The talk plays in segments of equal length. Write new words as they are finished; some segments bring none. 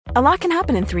A lot can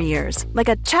happen in 3 years, like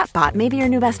a chatbot may be your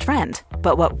new best friend.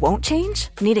 But what won't change?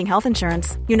 Needing health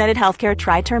insurance. United Healthcare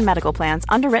Tri-Term Medical Plans,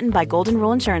 underwritten by Golden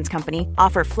Rule Insurance Company,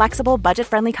 offer flexible,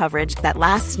 budget-friendly coverage that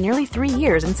lasts nearly 3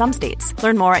 years in some states.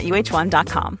 Learn more at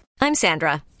uh1.com. I'm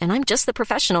Sandra, and I'm just the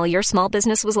professional your small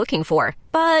business was looking for.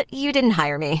 But you didn't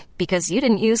hire me because you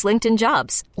didn't use LinkedIn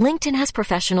Jobs. LinkedIn has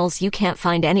professionals you can't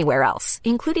find anywhere else,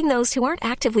 including those who aren't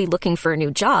actively looking for a new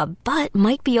job, but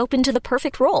might be open to the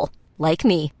perfect role, like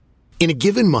me. In a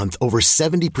given month, over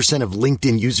 70% of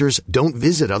LinkedIn users don't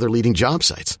visit other leading job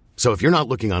sites. So if you're not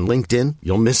looking on LinkedIn,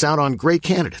 you'll miss out on great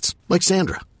candidates like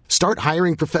Sandra. Start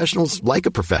hiring professionals like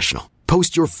a professional.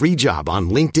 Post your free job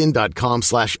on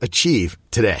linkedin.com/achieve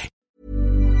today.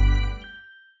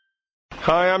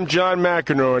 Hi, I'm John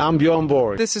McEnroe. I'm Bjorn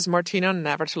Borg. This is Martina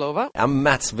Navratilova. I'm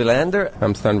Mats Wilander.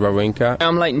 I'm Stan Wawrinka.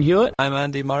 I'm Leighton Hewitt. I'm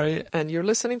Andy Murray. And you're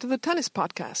listening to the Tennis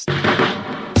Podcast.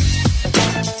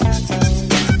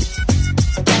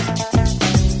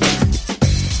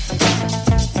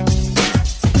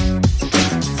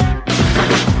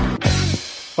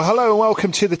 Well, hello and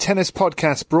welcome to the Tennis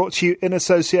Podcast, brought to you in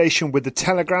association with The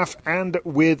Telegraph and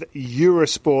with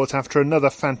Eurosport after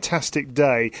another fantastic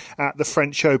day at the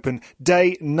French Open,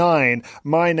 day 9.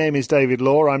 My name is David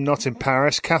Law. I'm not in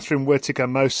Paris. Catherine Whitaker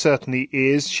most certainly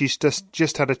is. She's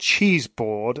just had a cheese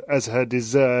board as her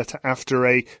dessert after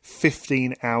a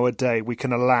 15-hour day. We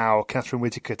can allow Catherine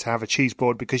Whitaker to have a cheese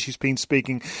board because she's been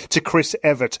speaking to Chris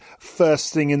Evert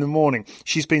first thing in the morning.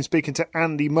 She's been speaking to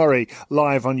Andy Murray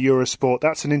live on Eurosport.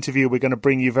 That's an interview we're going to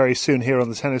bring you very soon here on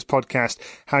the Tennis Podcast.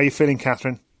 How are you feeling,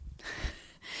 Catherine?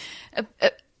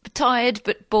 Tired,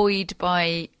 but buoyed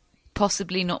by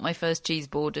possibly not my first cheese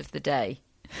board of the day.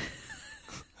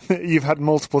 You've had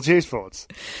multiple cheese boards.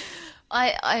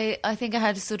 I think I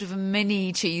had a sort of a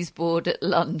mini cheese board at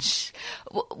lunch.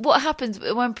 What happens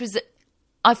when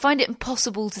I find it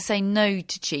impossible to say no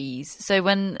to cheese. So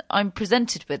when I'm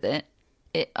presented with it,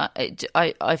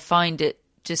 I find it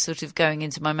just sort of going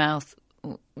into my mouth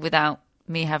without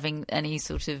me having any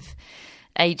sort of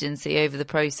agency over the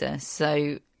process.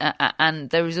 So, and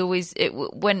there is always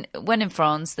when in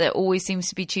France, there always seems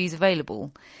to be cheese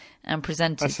available and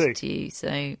presented to you.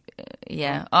 So,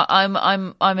 yeah,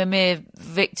 I'm a mere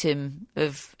victim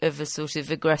of a sort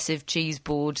of aggressive cheese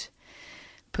board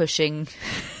pushing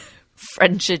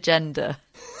French agenda.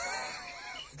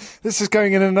 This is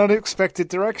going in an unexpected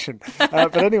direction.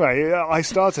 But anyway, I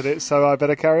started it, so I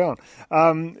better carry on.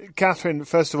 Catherine,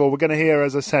 first of all, we're going to hear,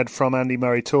 as I said, from Andy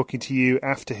Murray talking to you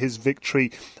after his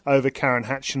victory over Karen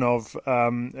Khachanov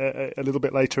a little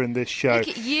bit later in this show. Look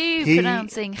at you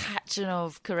pronouncing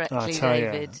Khachanov correctly,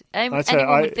 David.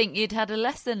 Anyone would think you'd had a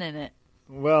lesson in it.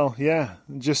 Well, yeah,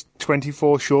 just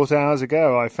 24 short hours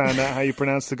ago I found out how you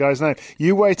pronounce the guy's name.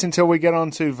 You wait until we get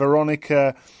on to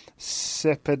Veronica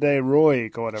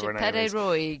Sepede-Roig or whatever her name is.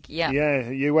 Sepede-Roig, yeah.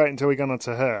 Yeah, you wait until we get on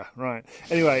to her. Right.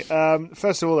 Anyway,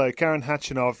 first of all, though, Karen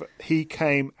Khachanov, he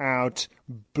came out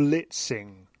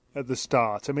blitzing at the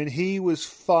start. I mean, he was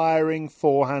firing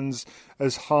forehands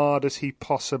as hard as he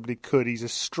possibly could. He's a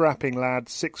strapping lad,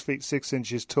 6 feet 6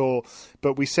 inches tall.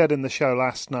 But we said in the show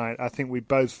last night, I think we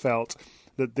both felt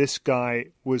that this guy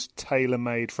was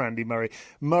tailor-made for Andy Murray.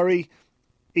 Murray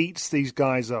eats these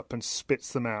guys up and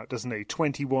spits them out, doesn't he?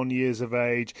 21 years of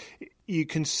age. You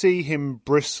can see him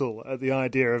bristle at the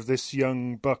idea of this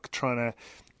young buck trying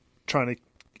to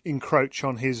encroach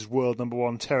on his world number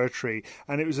one territory.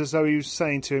 And it was as though he was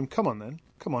saying to him, come on then,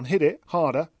 come on, hit it,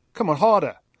 harder, come on,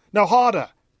 harder, no, harder,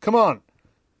 come on.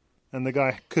 And the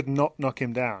guy could not knock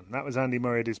him down. That was Andy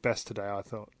Murray at his best today, I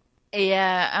thought.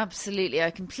 Yeah, absolutely.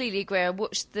 I completely agree. I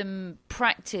watched them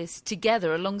practice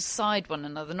together alongside one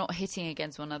another, not hitting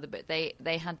against one another, but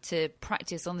they had to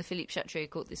practice on the Philippe Chatrier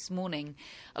court this morning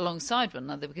alongside one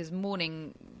another because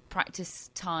morning practice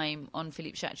time on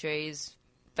Philippe Chatrier is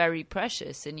very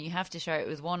precious and you have to share it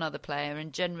with one other player.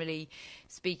 And generally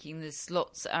speaking, the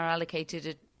slots are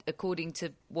allocated according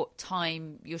to what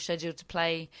time you're scheduled to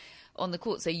play on the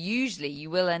court. So usually you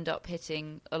will end up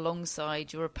hitting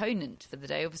alongside your opponent for the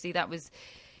day. Obviously that was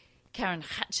Karen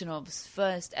Khachanov's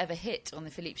first ever hit on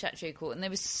the Philippe Chatrier court, and there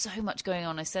was so much going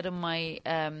on. I said on my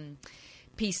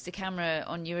piece to camera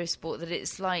on Eurosport that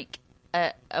it's like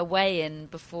a weigh-in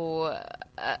before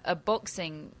a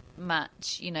boxing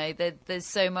match. You know, there's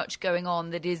so much going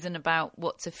on that isn't about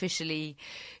what's officially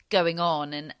going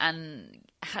on, and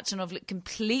Khachanov looked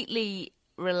completely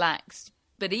relaxed.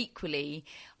 But equally,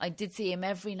 I did see him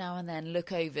every now and then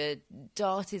look over,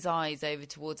 dart his eyes over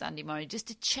towards Andy Murray just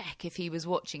to check if he was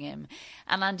watching him.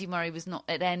 And Andy Murray was not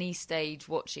at any stage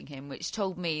watching him, which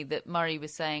told me that Murray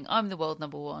was saying, I'm the world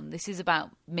number one. This is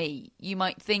about me. You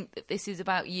might think that this is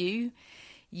about you.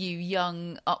 you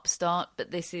young upstart,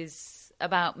 but this is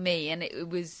about me. And it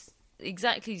was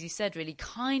exactly as you said, really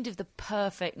kind of the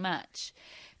perfect match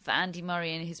for Andy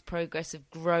Murray and his progress of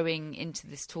growing into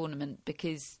this tournament,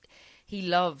 because he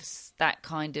loves that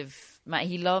kind of...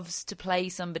 He loves to play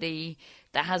somebody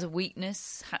that has a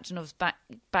weakness. Khachanov's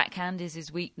backhand is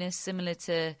his weakness, similar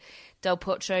to Del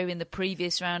Potro in the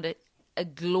previous round, a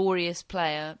glorious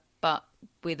player, but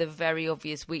with a very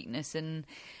obvious weakness. And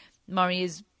Murray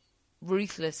is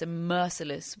ruthless and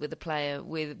merciless with a player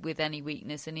with any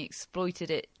weakness, and he exploited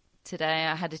it today.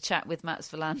 I had a chat with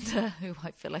Mats Wilander, who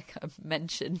I feel like I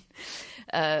mention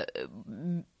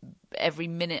every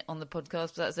minute on the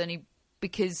podcast, but that's only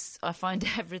because I find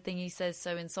everything he says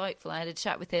so insightful. I had a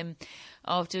chat with him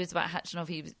afterwards about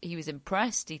Khachanov. He was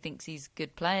impressed. He thinks he's a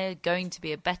good player, going to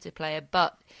be a better player,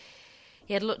 but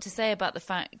he had a lot to say about the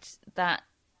fact that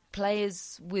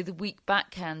players with weak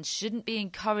backhands shouldn't be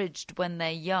encouraged when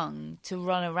they're young to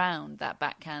run around that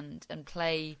backhand and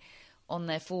play on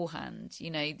their forehand.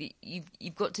 You know,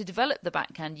 you've got to develop the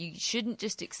backhand. You shouldn't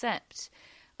just accept,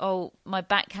 oh, my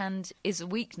backhand is a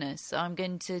weakness, so I'm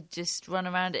going to just run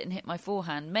around it and hit my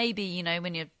forehand. Maybe, you know,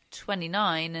 when you're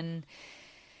 29 and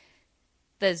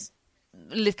there's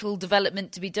little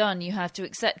development to be done, you have to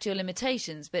accept your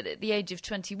limitations. But at the age of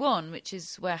 21, which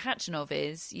is where Khachanov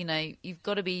is, you know, you've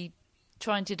got to be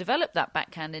trying to develop that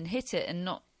backhand and hit it, and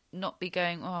not be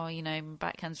going, oh, you know, my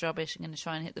backhand's rubbish, I'm going to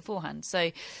try and hit the forehand.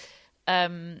 So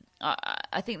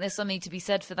I think there's something to be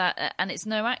said for that, and it's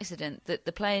no accident that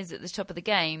the players at the top of the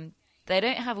game, they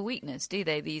don't have a weakness, do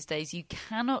they, these days? You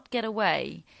cannot get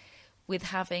away with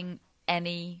having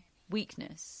any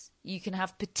weakness. You can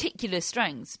have particular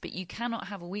strengths, but you cannot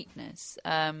have a weakness.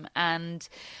 And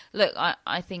look,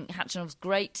 I think Khachanov's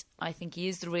great. I think he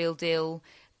is the real deal,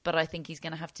 but I think he's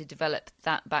going to have to develop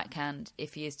that backhand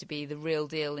if he is to be the real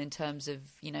deal in terms of,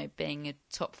 you know, being a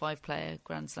top 5 player,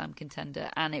 Grand Slam contender.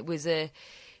 And it was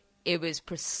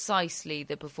precisely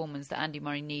the performance that Andy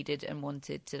Murray needed and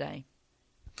wanted today.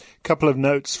 Couple of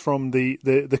notes from the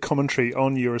commentary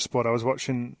on Eurosport. I was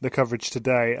watching the coverage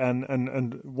today,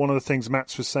 and one of the things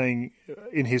Mats was saying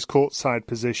in his courtside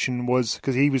position was,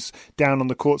 because he was down on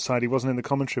the courtside, he wasn't in the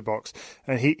commentary box,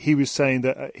 and he was saying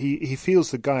that he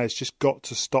feels the guy has just got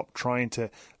to stop trying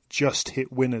to just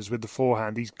hit winners with the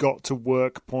forehand. He's got to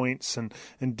work points and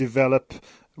develop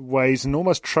ways and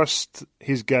almost trust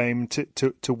his game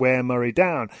to wear Murray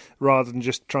down, rather than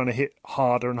just trying to hit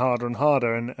harder and harder and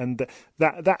harder. And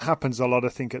that happens a lot, I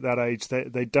think, at that age.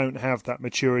 They don't have that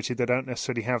maturity. They don't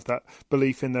necessarily have that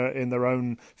belief in their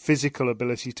own physical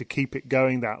ability to keep it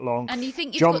going that long. And you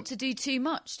think you've got to do too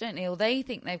much, don't you? Or they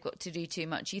think they've got to do too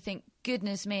much. You think,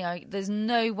 goodness me, there's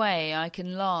no way I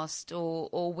can last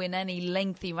or win any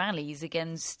lengthy rallies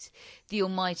against the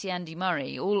almighty Andy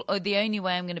Murray. Or the only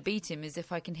way I'm going to beat him is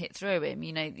if I can hit through him.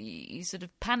 You know, you sort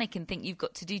of panic and think you've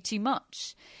got to do too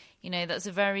much. You know, that's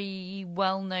a very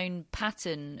well-known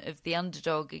pattern of the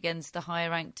underdog against the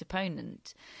higher-ranked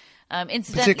opponent.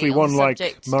 Particularly one like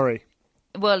Murray.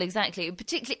 Well, exactly.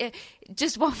 Particularly,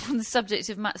 just one on the subject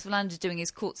of Mats Wilander doing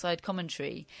his courtside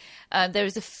commentary. There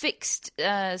is a fixed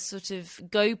sort of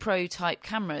GoPro-type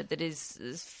camera that is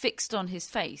fixed on his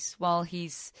face while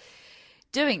he's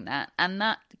doing that, and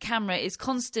that camera is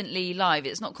constantly live.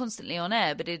 It's not constantly on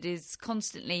air, but it is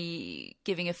constantly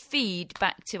giving a feed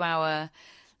back to our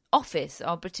office,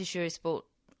 our British Eurosport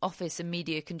office and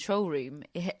media control room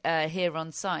here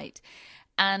on site.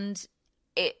 And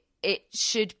it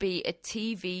should be a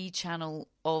TV channel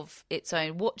of its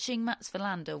own. Watching Mats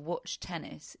Wilander watch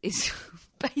tennis is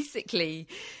basically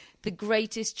the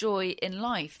greatest joy in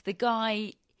life. The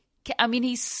guy, I mean,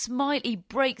 he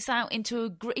breaks out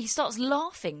into he starts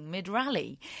laughing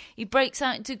mid-rally. He breaks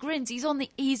out into grins.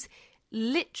 He's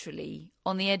literally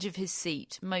on the edge of his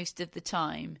seat most of the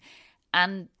time.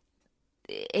 And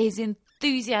his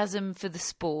enthusiasm for the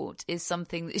sport is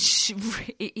something that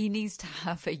he needs to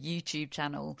have a YouTube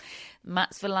channel.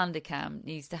 Mats Wilander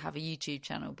needs to have a YouTube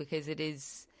channel because it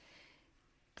is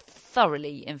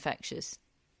thoroughly infectious.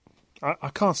 I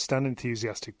can't stand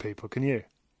enthusiastic people, can you?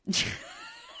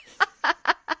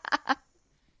 I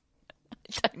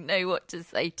don't know what to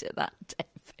say to that,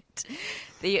 David.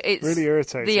 It's really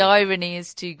irritating. The irony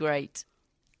is too great.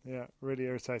 Yeah, really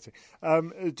irritating.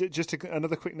 Just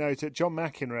another quick note: John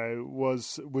McEnroe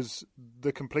was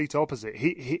the complete opposite.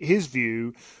 His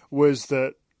view was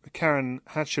that Karen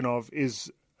Khachanov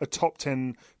is a top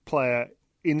 10 player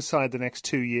inside the next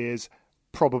 2 years,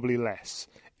 probably less.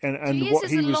 And 2 years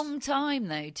is a long time,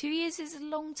 though. 2 years is a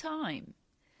long time.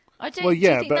 Do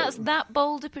you think that's that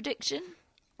bold a prediction?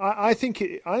 I think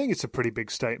it's a pretty big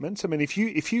statement. I mean, if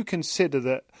you consider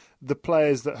that the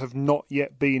players that have not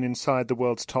yet been inside the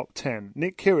world's top 10,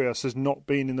 Nick Kyrgios has not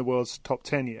been in the world's top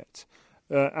 10 yet.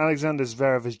 Alexander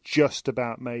Zverev has just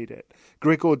about made it.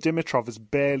 Grigor Dimitrov has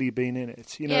barely been in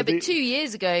it. But 2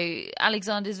 years ago,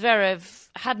 Alexander Zverev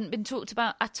hadn't been talked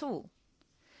about at all.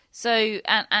 So,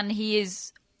 and he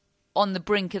is on the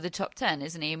brink of the top 10,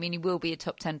 isn't he? I mean, he will be a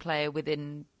top 10 player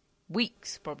within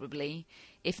weeks, probably,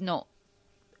 if not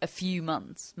a few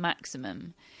months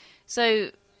maximum.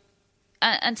 So,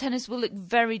 and tennis will look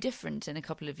very different in a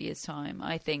couple of years' time,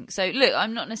 I think. So, look,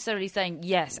 I'm not necessarily saying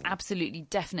yes, absolutely,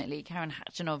 definitely, Karen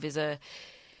Khachanov is a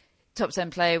top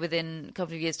 10 player within a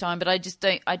couple of years' time, but I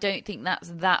don't think that's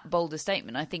that bold a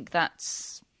statement. I think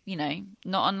that's,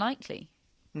 not unlikely.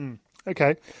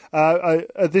 Okay.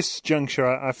 At this juncture,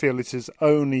 I feel it is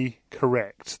only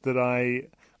correct that I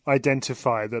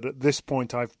identify that at this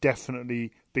point I've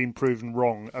definitely been proven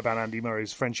wrong about Andy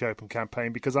Murray's French Open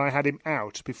campaign, because I had him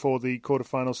out before the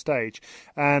quarterfinal stage.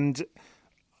 And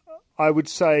I would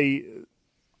say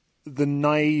the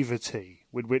naivety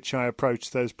with which I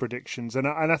approached those predictions, and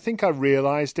I think I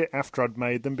realised it after I'd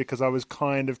made them, because I was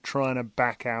kind of trying to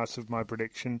back out of my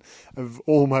prediction of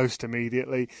almost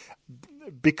immediately,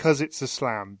 because it's a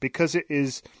slam, because it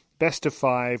is best of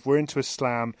 5, we're into a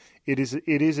slam, it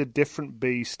is a different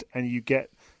beast,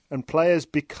 and players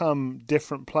become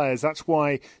different players. That's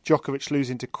why Djokovic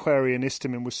losing to Querrey and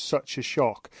Istomin was such a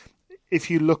shock.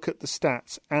 If you look at the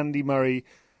stats, Andy Murray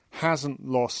hasn't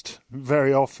lost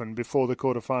very often before the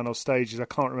quarterfinal stages. I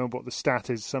can't remember what the stat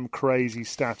is, some crazy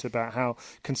stat about how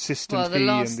consistent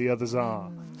and the others are.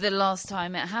 The last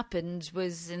time it happened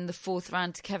was in the 4th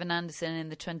round to Kevin Anderson in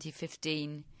the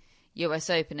 2015 US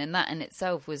Open, and that in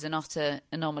itself was an utter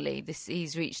anomaly.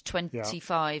 He's reached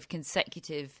 25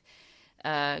 consecutive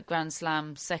Grand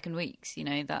Slam second weeks.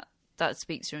 That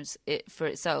speaks for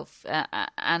itself.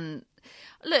 And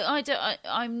look,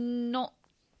 I'm not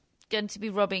going to be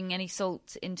rubbing any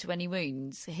salt into any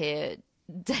wounds here,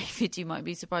 David. You might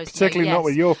be surprised. Particularly not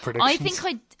with your predictions. I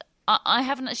think I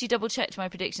haven't actually double checked my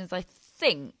predictions. I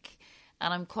think,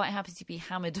 and I'm quite happy to be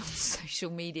hammered on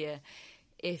social media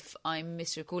if I'm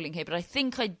misrecalling here, but I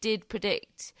think I did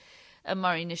predict a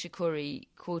Murray Nishikori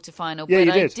quarterfinal. Yeah,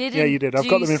 but you did. You did. I've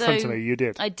got them in front of me. You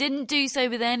did. I didn't do so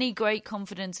with any great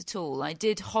confidence at all. I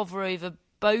did hover over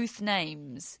both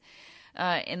names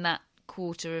in that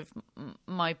quarter of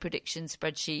my prediction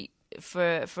spreadsheet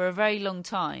for a very long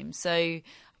time. So I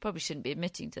probably shouldn't be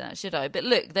admitting to that, should I? But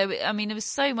look, there was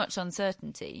so much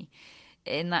uncertainty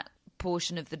in that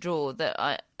portion of the draw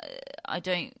that I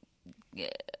don't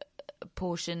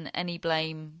portion any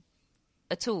blame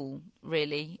at all,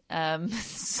 really. But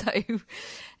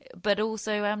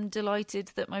also I'm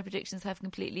delighted that my predictions have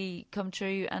completely come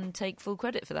true and take full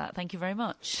credit for that. Thank you very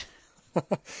much.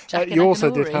 You also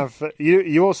did have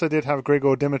you also did have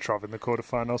Grigor Dimitrov in the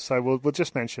quarterfinal, so we'll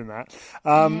just mention that.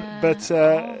 Come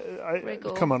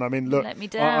on, I mean, look, let me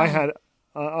down.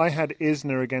 I had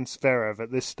Isner against Zverev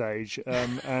at this stage,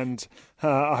 and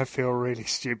I feel really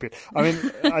stupid. I mean,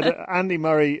 Andy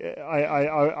Murray,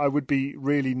 I would be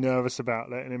really nervous about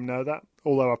letting him know that,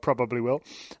 although I probably will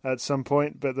at some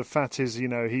point. But the fact is,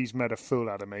 he's made a fool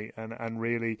out of me, and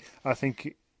really, I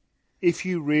think if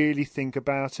you really think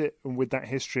about it, and with that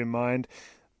history in mind,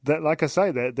 that, like I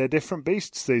say, they're different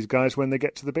beasts, these guys, when they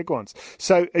get to the big ones.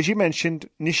 So, as you mentioned,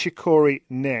 Nishikori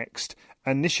next.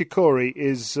 And Nishikori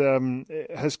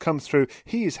has come through.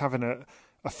 He is having a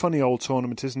funny old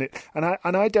tournament, isn't it? And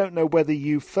I don't know whether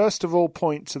you first of all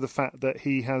point to the fact that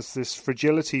he has this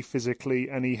fragility physically,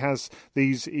 and he has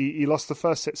these. He lost the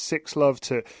first set 6-love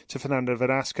to Fernando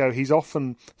Verdasco. He's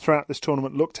often throughout this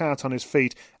tournament looked out on his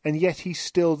feet, and yet he's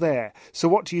still there. So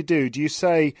what do? Do you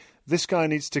say this guy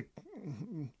needs to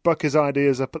buck his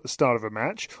ideas up at the start of a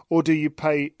match, or do you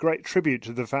pay great tribute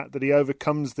to the fact that he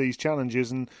overcomes these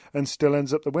challenges and still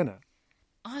ends up the winner?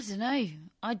 I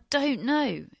don't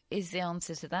know is the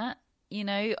answer to that.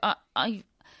 I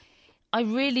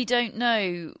really don't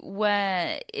know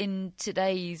where in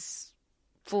today's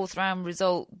 4th round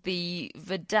result the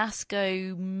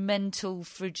Verdasco mental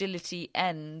fragility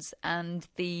ends and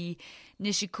the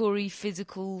Nishikori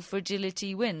physical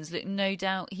fragility wins. Look, no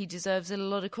doubt he deserves a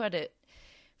lot of credit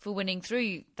for winning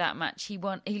through that match. He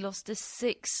lost a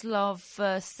 6-love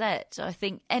first set. I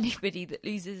think anybody that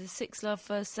loses a 6-love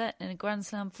first set in a Grand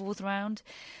Slam 4th round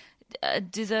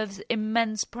deserves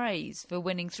immense praise for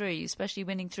winning through, especially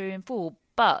winning through in 4.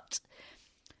 But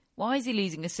why is he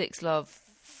losing a 6-love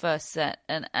first set?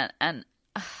 And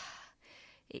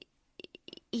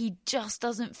he just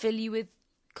doesn't fill you with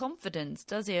confidence,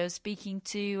 does he? I was speaking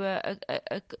to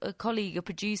a colleague, a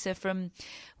producer from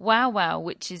Wow Wow,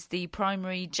 which is the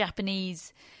primary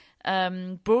Japanese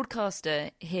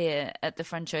broadcaster here at the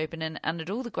French Open and at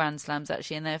all the Grand Slams,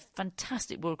 actually, and they're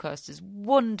fantastic broadcasters,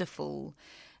 wonderful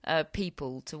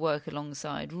people to work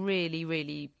alongside, really,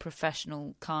 really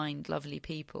professional, kind, lovely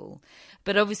people.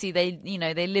 But obviously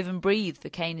they live and breathe for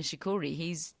Kei Nishikori.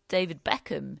 He's David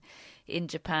Beckham in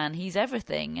Japan. He's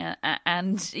everything,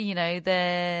 and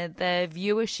their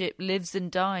viewership lives and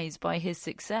dies by his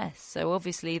success. So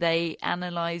obviously they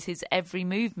analyse his every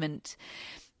movement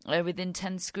with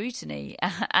intense scrutiny,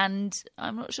 and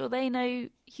I'm not sure they know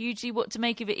hugely what to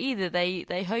make of it either.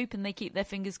 They hope and they keep their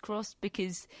fingers crossed,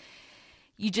 because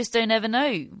you just don't ever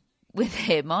know with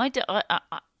him. I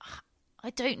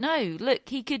don't know. Look,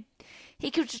 he could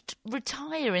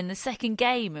retire in the second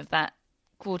game of that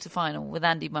quarterfinal with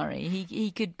Andy Murray. He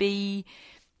could be,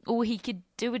 or he could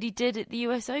do what he did at the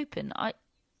US Open. I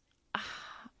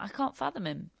can't fathom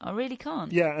him. I really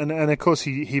can't. Yeah, and of course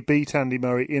he beat Andy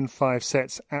Murray in 5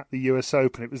 sets at the US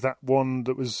Open. It was that one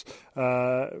that was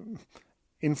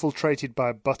infiltrated by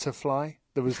a butterfly.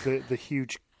 There was the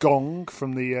huge gong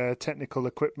from the technical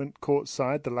equipment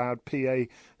courtside. The loud PA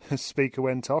speaker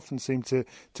went off and seemed to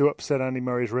upset Andy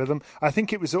Murray's rhythm. I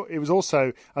think it was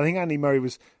also, I think Andy Murray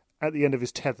was at the end of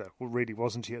his tether. Well, really,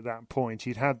 wasn't he at that point?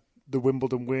 He'd had the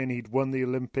Wimbledon win. He'd won the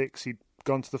Olympics. He'd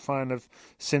gone to the final of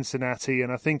Cincinnati,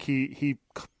 and I think he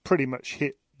pretty much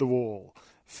hit the wall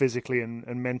physically and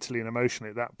mentally and emotionally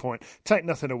at that point. Take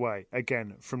nothing away,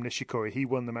 again, from Nishikori. He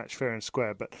won the match fair and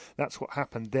square, but that's what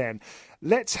happened then.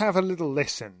 Let's have a little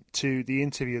listen to the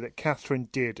interview that Catherine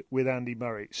did with Andy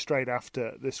Murray straight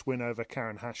after this win over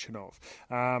Karen Khachanov.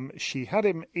 She had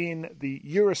him in the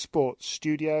Eurosport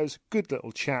studios. Good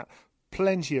little chat.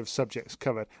 Plenty of subjects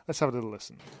covered. Let's have a little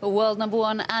listen. World number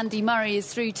one Andy Murray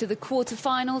is through to the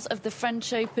quarterfinals of the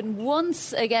French Open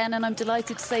once again, and I'm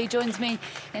delighted to say he joins me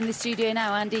in the studio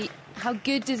now. Andy, how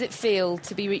good does it feel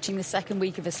to be reaching the second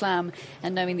week of a slam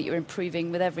and knowing that you're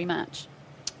improving with every match?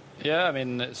 Yeah, I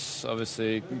mean, it's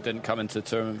obviously didn't come into the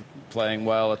tournament playing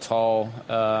well at all.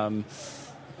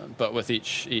 But with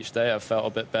each day, I've felt a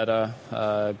bit better,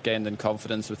 gained in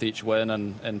confidence with each win,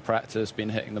 and in practice, been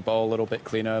hitting the ball a little bit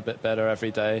cleaner, a bit better every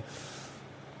day.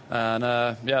 And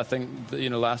I think that,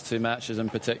 last 2 matches in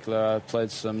particular, I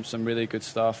played some really good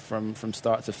stuff from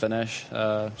start to finish.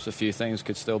 So a few things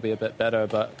could still be a bit better,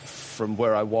 but from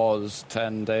where I was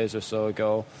 10 days or so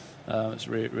ago, it's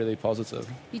really positive.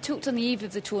 You talked on the eve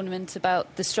of the tournament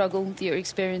about the struggle that you're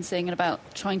experiencing and about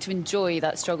trying to enjoy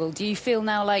that struggle. Do you feel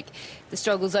now like the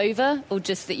struggle's over, or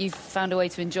just that you've found a way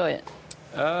to enjoy it?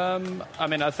 I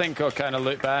think I'll kind of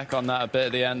look back on that a bit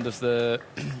at the end of the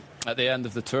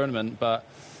tournament, but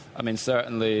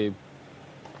certainly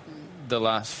the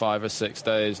last 5 or 6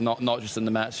 days, not just in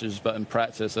the matches but in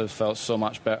practice, I've felt so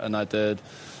much better than I did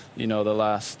the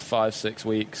last 5-6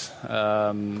 weeks.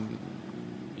 I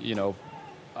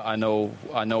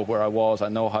know where I was. I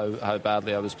know how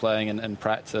badly I was playing in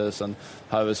practice and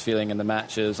how I was feeling in the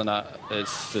matches, and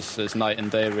it's night and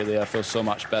day, really. I feel so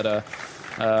much better.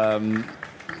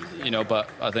 But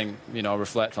I think, I'll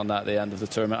reflect on that at the end of the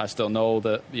tournament. I still know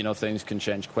that, things can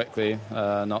change quickly,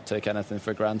 not take anything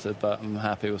for granted, but I'm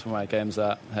happy with where my game's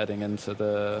at heading into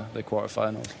the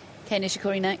quarterfinals. Kei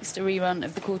Nishikori next, a rerun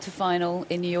of the quarterfinal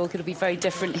in New York. It'll be very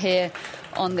different here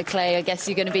on the clay. I guess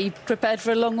you're going to be prepared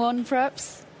for a long one,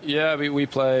 perhaps? Yeah, we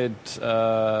played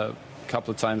a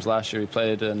couple of times last year. We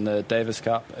played in the Davis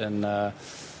Cup in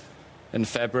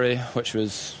February, which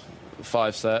was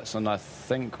 5 sets, and I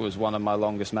think was one of my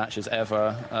longest matches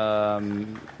ever.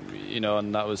 And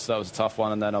that was a tough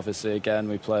one. And then obviously again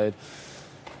we played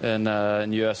in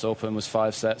US Open, was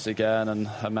 5 sets again, and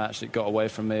a match that got away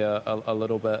from me a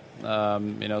little bit.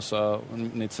 So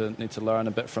need to learn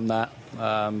a bit from that.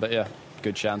 But yeah,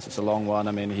 good chance it's a long one.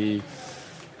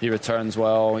 He returns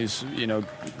well. He's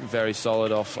very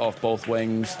solid off both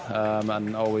wings,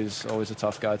 and always a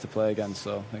tough guy to play against.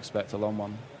 So expect a long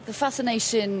one. The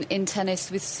fascination in tennis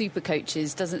with super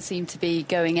coaches doesn't seem to be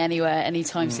going anywhere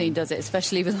anytime soon, does it?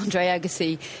 Especially with Andre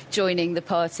Agassi joining the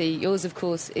party. Yours, of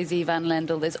course, is Ivan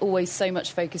Lendl. There's always so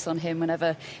much focus on him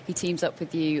whenever he teams up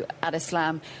with you at a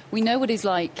slam. We know what he's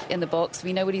like in the box.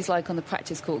 We know what he's like on the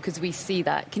practice court because we see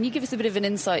that. Can you give us a bit of an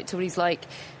insight to what he's like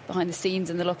behind the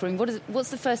scenes in the locker room? What's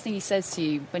the first thing he says to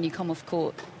you when you come off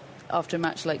court after a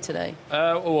match like today?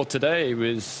 Well, today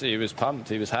he was pumped.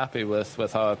 He was happy with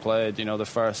how I played. The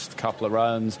first couple of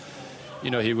rounds,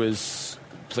 he was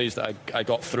pleased that I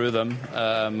got through them.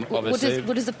 Obviously,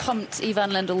 what does a pumped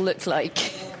Ivan Lendl look like?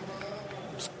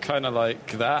 kind of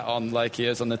like that on like he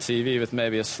is on the TV, with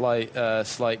maybe a slight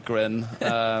grin.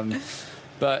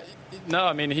 But no,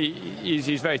 I mean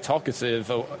he's very talkative,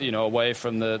 away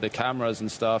from the cameras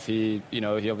and stuff. He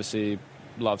obviously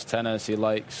loves tennis. He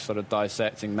likes sort of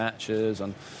dissecting matches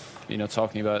and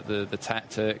talking about the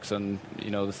tactics and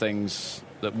the things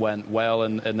that went well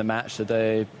in the match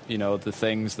today. The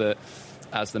things that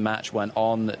as the match went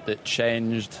on that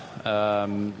changed.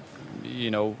 I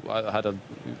had a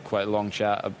quite long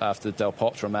chat after the Del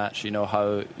Potro match.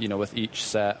 How with each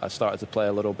set I started to play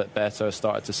a little bit better,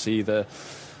 started to see the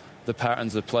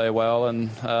patterns of play well, and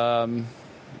I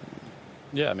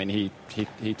mean he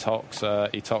talks a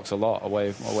lot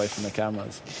away from the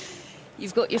cameras.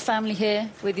 You've got your family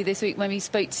here with you this week. When we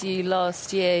spoke to you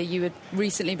last year, you had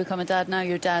recently become a dad. Now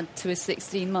you're a dad to a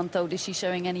 16-month-old. Is she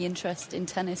showing any interest in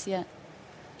tennis yet?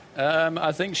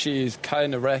 I think she's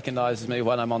kind of recognises me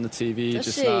when I'm on the TV. Does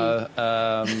just she? Now.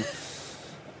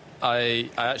 I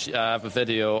have a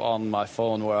video on my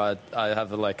phone where I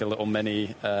have like a little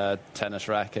mini tennis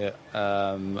racket,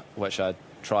 which I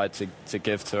tried to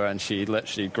give to her, and she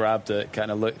literally grabbed it, kind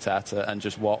of looked at it, and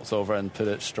just walked over and put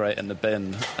it straight in the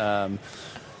bin.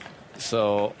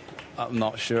 So I'm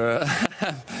not sure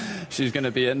she's going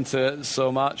to be into it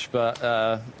so much, but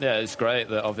it's great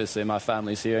that obviously my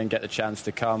family's here and get the chance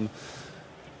to come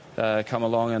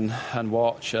along and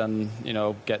watch, and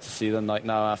get to see them like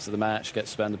now after the match, get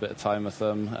to spend a bit of time with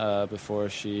them before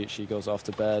she goes off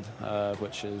to bed,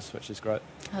 which is great.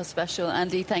 How special.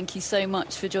 Andy, thank you so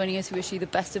much for joining us. We wish you the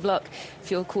best of luck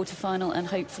for your quarter-final and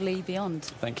hopefully beyond.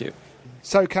 Thank you.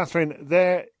 So, Catherine,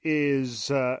 there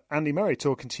is Andy Murray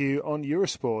talking to you on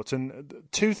Eurosport, and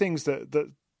two things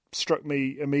that struck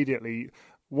me immediately.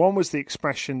 One was the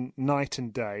expression night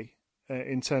and day,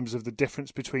 in terms of the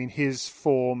difference between his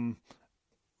form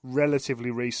relatively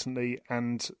recently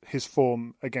and his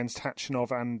form against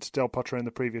Khachanov and Del Potro in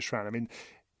the previous round. I mean,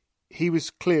 he was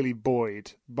clearly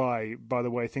buoyed by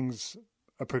the way things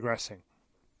are progressing.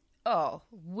 Oh,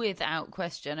 without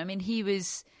question. I mean, he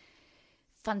was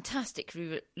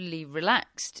fantastically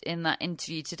relaxed in that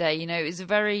interview today. It was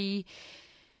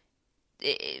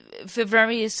for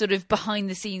various sort of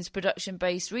behind-the-scenes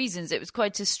production-based reasons, it was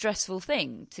quite a stressful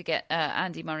thing to get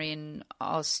Andy Murray in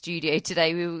our studio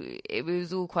today. It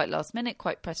was all quite last minute,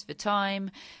 quite pressed for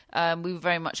time. We were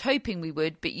very much hoping we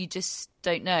would, but you just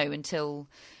don't know until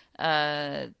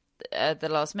the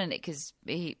last minute, because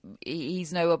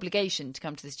he's no obligation to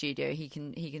come to the studio. He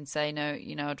can say no.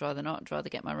 I'd rather not. I'd rather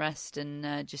get my rest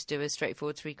and just do a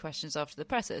straightforward 3 questions after the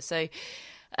presser. So.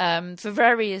 For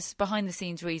various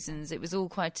behind-the-scenes reasons, it was all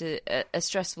quite a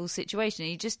stressful situation.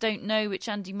 You just don't know which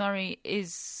Andy Murray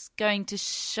is going to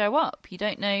show up. You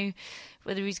don't know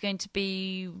whether he's going to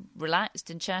be relaxed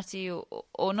and chatty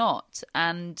or not.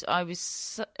 And I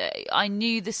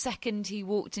knew the second he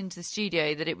walked into the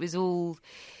studio that it was all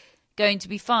going to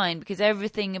be fine, because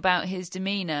everything about his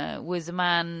demeanour was a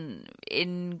man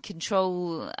in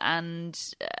control and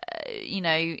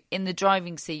in the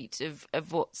driving seat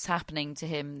of what's happening to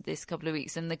him this couple of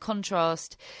weeks. And the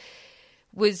contrast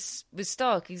was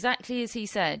stark, exactly as he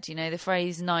said. The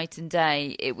phrase night and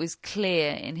day, it was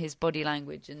clear in his body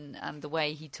language and the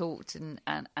way he talked and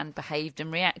behaved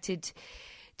and reacted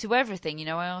to everything.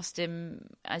 I asked him,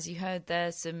 as you heard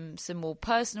there, some more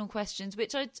personal questions,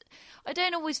 which I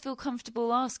don't always feel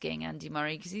comfortable asking Andy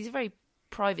Murray, because he's a very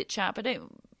private chap. I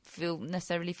don't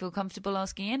necessarily feel comfortable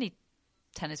asking any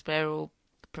tennis player or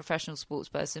professional sports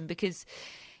person, because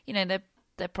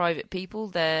they're private people,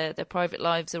 their private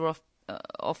lives are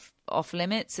off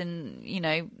limits, and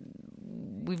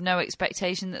we've no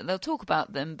expectation that they'll talk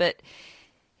about them. But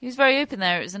he was very open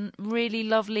there. It was a really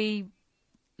lovely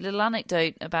little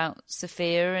anecdote about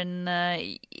Sophia, and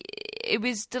it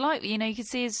was delightful. You could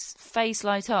see his face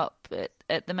light up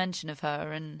at the mention of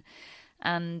her, and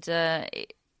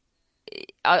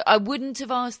I wouldn't have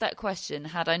asked that question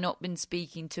had I not been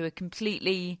speaking to a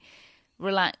completely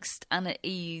relaxed and at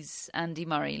ease Andy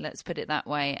Murray, let's put it that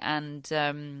way. And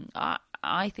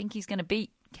I think he's going to beat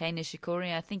Kei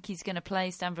Nishikori. I think he's going to play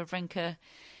Stan Wawrinka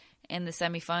in the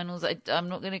semi-finals. I'm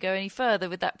not going to go any further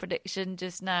with that prediction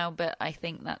just now, but I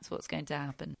think that's what's going to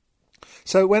happen.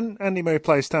 So when Andy Murray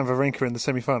plays Stan Wawrinka in the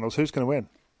semi-finals, who's going to win?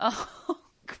 Oh,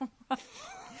 Christ.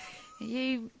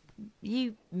 You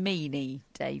meanie,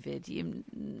 David. You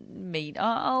mean.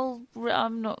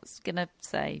 I'm not going to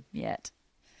say yet.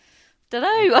 Don't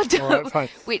know. I don't. All right, fine.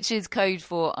 Which is code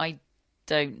for I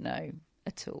don't know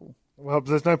at all. Well,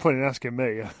 there's no point in asking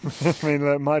me. I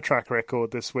mean, my track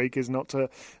record this week is not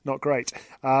great.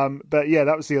 But yeah,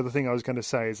 that was the other thing I was going to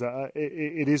say, is that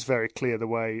it is very clear the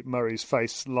way Murray's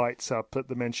face lights up at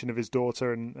the mention of his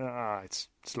daughter, and it's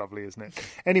lovely, isn't it?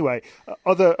 Anyway,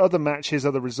 other matches,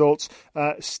 other results.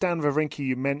 Stan Wawrinka,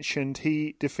 you mentioned,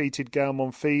 he defeated Gael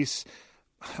Monfils.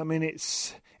 I mean, it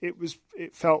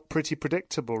felt pretty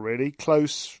predictable, really.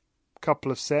 Close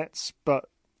couple of sets, but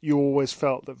you always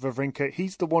felt that Wawrinka,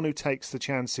 he's the one who takes the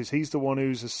chances. He's the one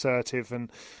who's assertive,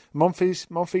 and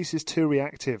Monfils is too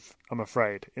reactive, I'm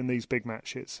afraid, in these big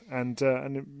matches. And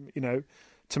you know,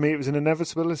 to me, it was an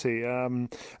inevitability.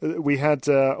 We had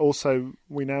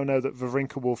we now know that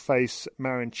Wawrinka will face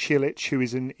Marin Cilic, who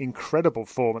is in incredible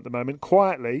form at the moment.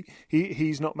 Quietly,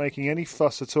 he's not making any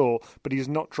fuss at all, but he's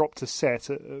not dropped a set.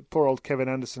 Poor old Kevin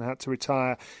Anderson had to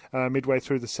retire midway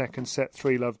through the second set,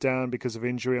 3-love down because of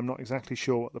injury. I'm not exactly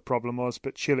sure what the problem was,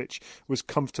 but Cilic was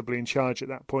comfortably in charge at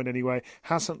that point anyway.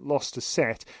 Hasn't lost a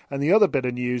set. And the other bit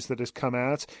of news that has come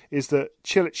out is that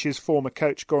Cilic's former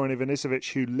coach, Goran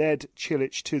Ivanisevic, who led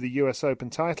Cilic to the US Open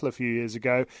title a few years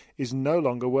ago, is no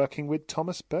longer working with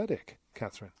Thomas Berdych.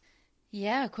 Catherine.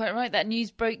 Yeah, quite right. That news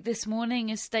broke this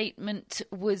morning. A statement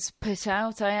was put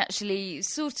out. I actually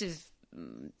sort of...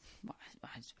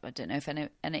 I don't know if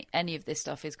any of this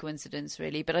stuff is coincidence,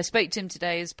 really, but I spoke to him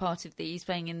today as part of he's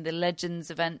playing in the Legends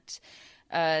event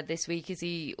this week, as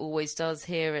he always does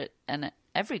here at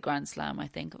every Grand Slam, I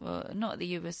think. Well, not at the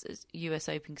US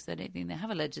Open, because I don't think they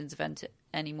have a Legends event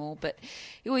anymore, but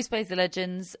he always plays the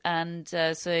Legends, and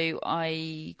so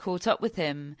I caught up with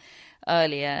him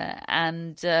earlier,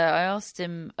 and I asked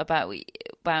him about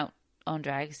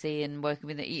Andre Agassi and working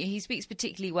with it. He speaks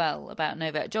particularly well about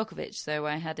Novak Djokovic, so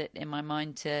I had it in my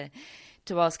mind to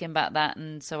ask him about that,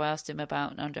 and so I asked him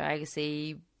about Andre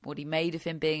Agassi, what he made of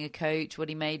him being a coach, what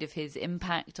he made of his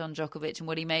impact on Djokovic, and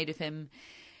what he made of him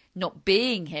not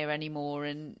being here anymore.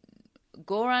 And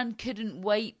Goran couldn't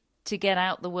wait to get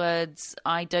out the words,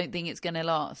 "I don't think it's going to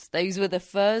last." Those were the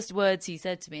first words he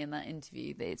said to me in that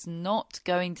interview, that it's not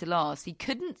going to last. He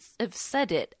couldn't have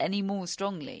said it any more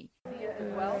strongly.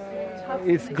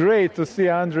 It's great to see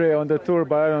Andre on the tour,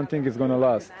 but I don't think it's going to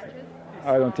last.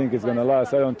 I don't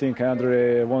think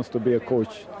Andre wants to be a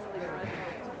coach.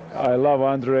 I love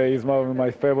Andre. He's one of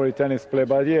my favorite tennis players,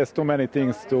 but he has too many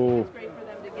things to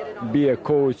be a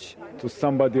coach to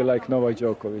somebody like Novak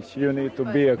Djokovic. You need to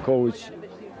be a coach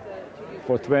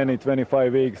for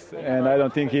 20-25 weeks, and I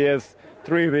don't think he has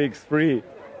 3 weeks free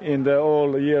in the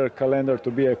whole year calendar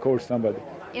to be a coach somebody.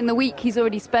 In the week he's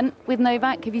already spent with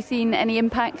Novak, have you seen any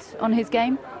impact on his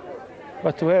game?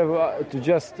 But to have to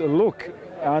just look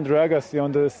Andre Agassi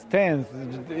on the stands,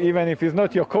 even if he's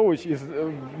not your coach, it's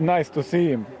nice to see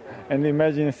him. And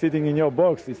imagine sitting in your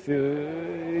box.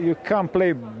 You can't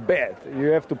play bad. You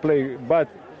have to play. But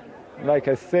like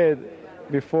I said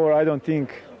before, I don't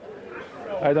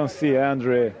see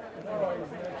Andre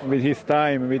with his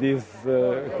time, with his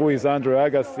who is Andre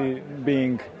Agassi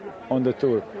being on the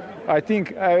tour. I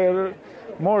think I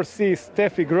more see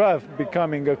Steffi Graf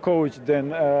becoming a coach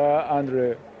than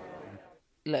Andre.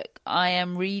 Look, I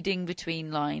am reading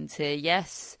between lines here.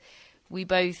 Yes, we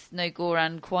both know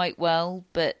Goran quite well,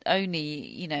 but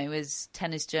only, as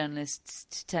tennis journalists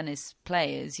to tennis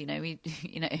players.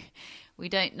 We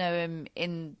don't know him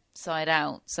inside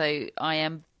out. So I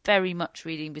am very much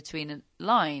reading between a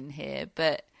line here,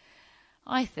 but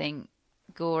I think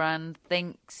Goran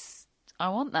thinks, I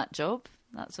want that job.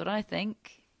 That's what I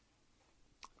think.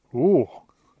 Ooh,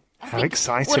 how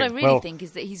exciting. What I really think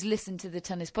is that he's listened to the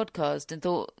tennis podcast and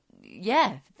thought,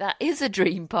 yeah, that is a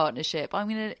dream partnership.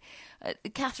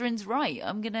 Catherine's right.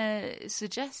 I'm going to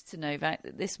suggest to Novak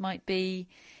that this might be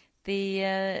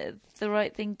the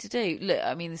right thing to do.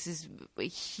 Look, this is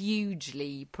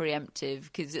hugely preemptive,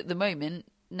 because at the moment,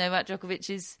 Novak Djokovic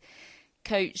is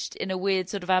coached in a weird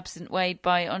sort of absent way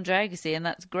by Andre Agassi, and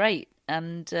that's great.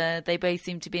 And they both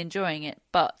seem to be enjoying it.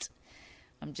 But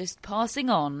I'm just passing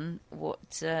on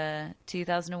what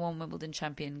 2001 Wimbledon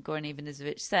champion Goran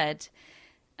Ivanisevic said,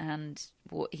 and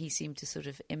what he seemed to sort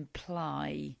of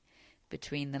imply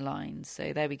between the lines.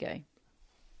 So there we go.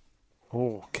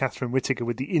 Oh, Catherine Whittaker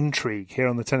with the intrigue here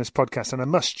on the Tennis Podcast. And I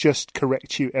must just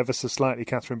correct you ever so slightly,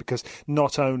 Catherine, because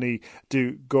not only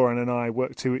do Goran and I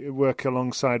work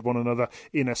alongside one another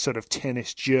in a sort of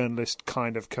tennis journalist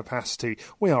kind of capacity,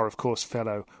 we are, of course,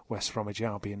 fellow West Bromwich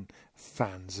Albion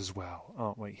fans as well,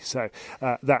 aren't we? So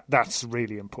that's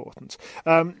really important.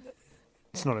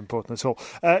 It's not important at all.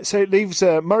 So it leaves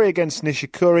Murray against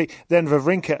Nishikori, then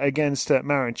Wawrinka against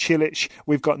Marin Cilic.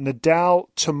 We've got Nadal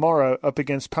tomorrow up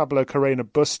against Pablo Carreño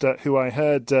Busta, who I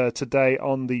heard today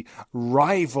on the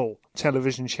rival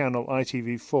television channel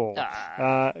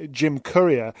ITV4. Jim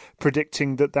Courier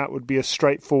predicting that would be a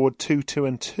straightforward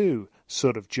 2-2-2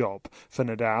 sort of job for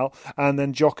Nadal. And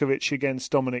then Djokovic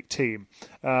against Dominic Thiem,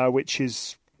 which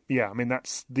is... Yeah, I mean,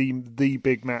 that's the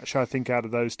big match, I think, out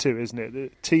of those two, isn't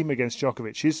it? Thiem against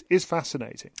Djokovic is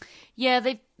fascinating. Yeah,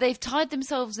 they've tied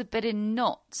themselves a bit in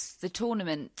knots, the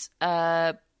tournament,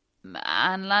 and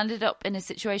landed up in a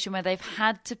situation where they've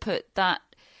had to put that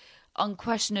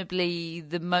unquestionably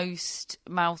the most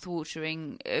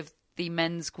mouth-watering of the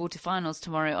men's quarterfinals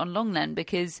tomorrow on Longlen,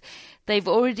 because they've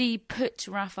already put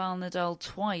Rafael Nadal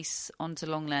twice onto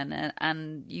Longlen,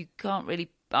 and you can't really...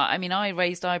 I mean, I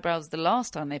raised eyebrows the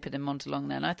last time they put him onto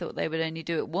Longlen. I thought they would only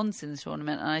do it once in the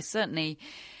tournament, and I certainly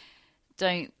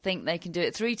don't think they can do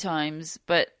it 3 times,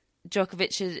 but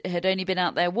Djokovic had only been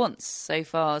out there once so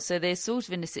far, so they're sort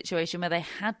of in a situation where they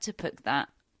had to put that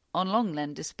on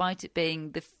Longlen, despite it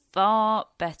being the far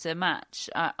better match.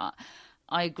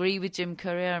 I agree with Jim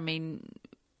Courier. I mean,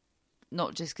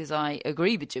 not just because I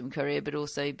agree with Jim Courier, but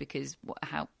also because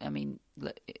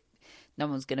look, no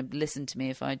one's going to listen to me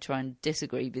if I try and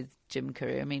disagree with Jim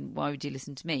Courier. I mean, why would you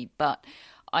listen to me? But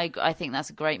I think that's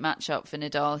a great matchup for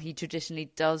Nadal. He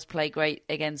traditionally does play great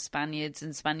against Spaniards,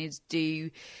 and Spaniards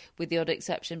do, with the odd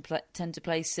exception, tend to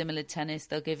play similar tennis.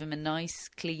 They'll give him a nice,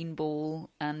 clean ball,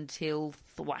 and he'll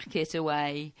thwack it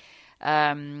away.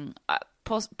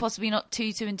 Possibly not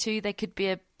 2-2-2. There could be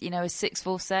a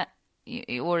 6-4 set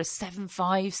or a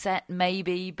 7-5 set,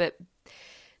 maybe. But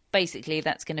basically,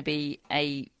 that's going to be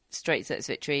a straight sets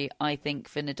victory, I think,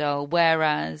 for Nadal.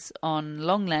 Whereas on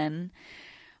Longlen,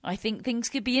 I think things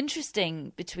could be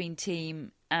interesting between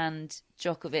Thiem and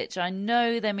Djokovic. I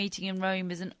know they're meeting in Rome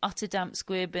as an utter damp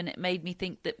squib, and it made me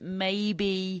think that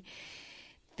maybe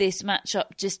this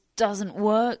matchup just doesn't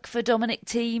work for Dominic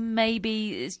Thiem.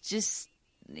 Maybe it's just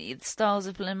the styles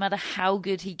of play, no matter how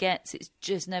good he gets, it's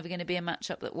just never going to be a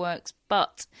matchup that works.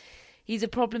 But he's a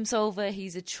problem solver,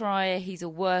 he's a trier, he's a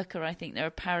worker. I think there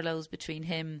are parallels between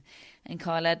him and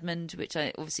Kyle Edmund, which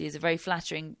obviously is a very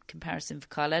flattering comparison for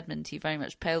Kyle Edmund. He very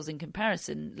much pales in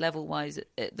comparison level-wise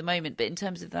at the moment. But in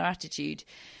terms of their attitude,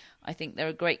 I think there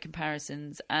are great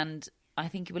comparisons. And I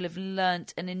think he will have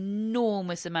learnt an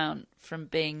enormous amount from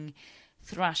being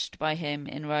thrashed by him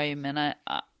in Rome. And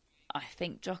I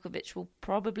think Djokovic will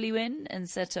probably win and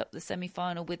set up the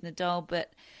semi-final with Nadal,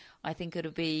 but I think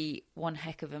it'll be one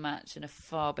heck of a match and a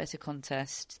far better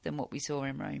contest than what we saw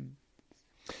in Rome.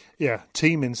 Yeah,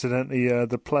 Thiem, incidentally,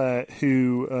 the player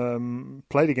who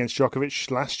played against Djokovic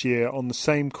last year on the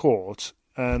same court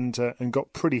and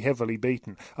got pretty heavily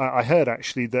beaten. I heard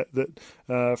actually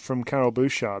that from Carol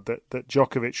Bouchard that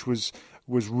Djokovic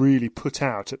was really put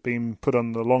out at being put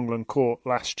on the Longland court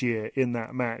last year in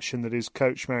that match, and that his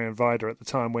coach Marian Vida at the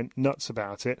time went nuts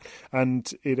about it,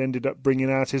 and it ended up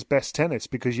bringing out his best tennis,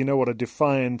 because you know what a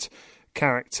defiant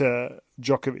character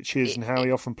Djokovic is and how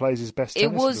he often plays his best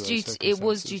tennis. It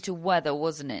was due to weather,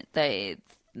 wasn't it?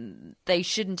 They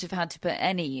shouldn't have had to put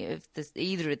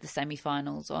either of the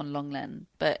semi-finals on Longlen,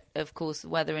 but of course the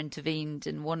weather intervened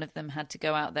and one of them had to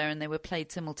go out there, and they were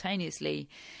played simultaneously,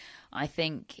 I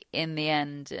think, in the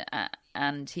end,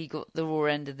 and he got the raw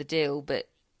end of the deal, but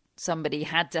somebody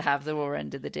had to have the raw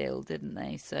end of the deal, didn't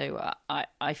they? So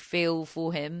I feel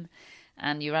for him,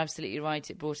 and you're absolutely right,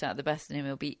 it brought out the best in him.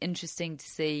 It'll be interesting to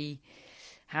see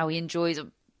how he enjoys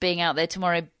being out there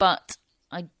tomorrow, but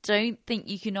I don't think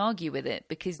you can argue with it,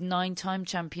 because 9-time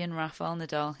champion Rafael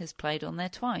Nadal has played on there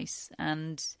twice,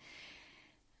 and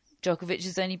Djokovic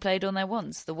has only played on there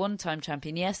once. The 1-time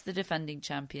champion, yes, the defending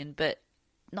champion, but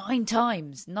 9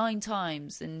 times,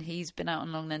 and he's been out on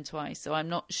Longlen twice. So I'm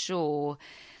not sure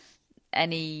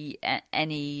any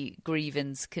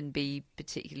grievance can be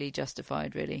particularly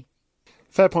justified, really.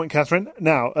 Fair point, Catherine.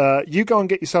 Now, you go and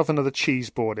get yourself another cheese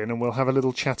board in, and we'll have a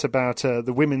little chat about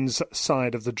the women's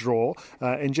side of the draw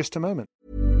in just a moment.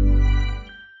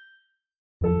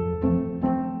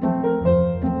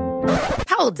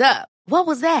 Hold up. What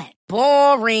was that?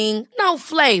 Boring. No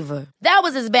flavor. That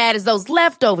was as bad as those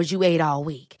leftovers you ate all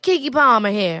week. Keke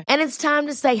Palmer here. And it's time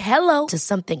to say hello to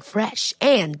something fresh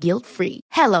and guilt-free.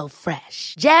 Hello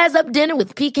Fresh. Jazz up dinner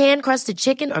with pecan-crusted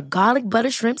chicken or garlic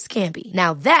butter shrimp scampi.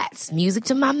 Now that's music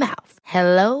to my mouth.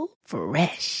 Hello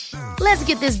Fresh. Let's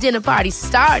get this dinner party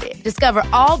started. Discover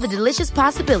all the delicious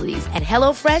possibilities at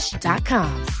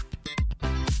HelloFresh.com.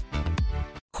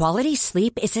 Quality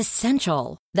sleep is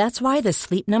essential. That's why the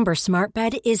Sleep Number Smart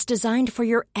Bed is designed for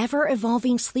your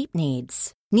ever-evolving sleep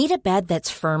needs. Need a bed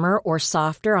that's firmer or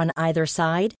softer on either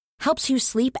side? Helps you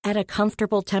sleep at a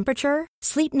comfortable temperature?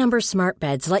 Sleep Number Smart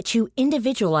Beds let you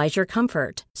individualize your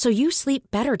comfort, so you sleep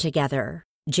better together.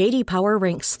 J.D. Power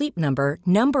ranks Sleep Number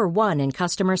number 1 in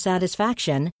customer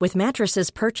satisfaction with mattresses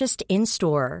purchased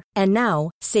in-store. And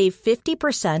now, save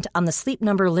 50% on the Sleep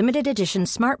Number Limited Edition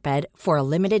Smart Bed for a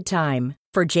limited time.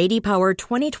 For J.D. Power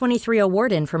 2023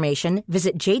 award information,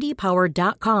 visit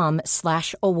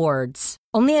jdpower.com/awards.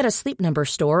 Only at a Sleep Number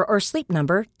store or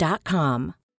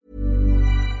sleepnumber.com.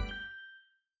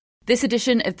 This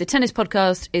edition of the Tennis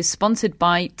Podcast is sponsored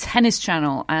by Tennis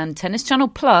Channel, and Tennis Channel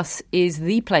Plus is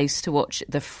the place to watch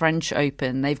the French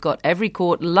Open. They've got every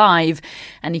court live,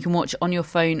 and you can watch on your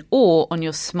phone or on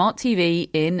your smart TV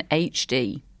in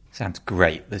HD. Sounds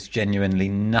great. There's genuinely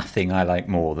nothing I like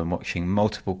more than watching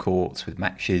multiple courts with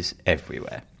matches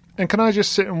everywhere. And can I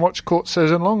just sit and watch Court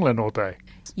Saison Longland all day?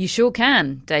 You sure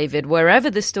can, David. Wherever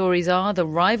the stories are, the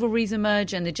rivalries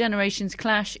emerge and the generations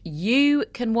clash, you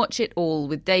can watch it all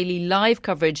with daily live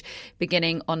coverage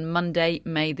beginning on Monday,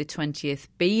 May the 20th.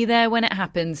 Be there when it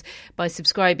happens by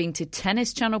subscribing to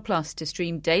Tennis Channel Plus to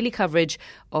stream daily coverage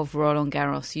of Roland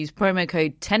Garros. Use promo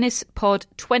code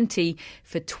TennisPod20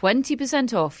 for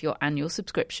 20% off your annual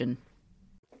subscription.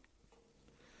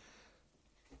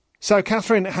 So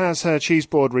Catherine has her cheese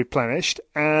board replenished,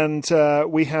 and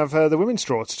we have the women's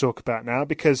draw to talk about now,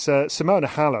 because Simona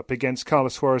Halep against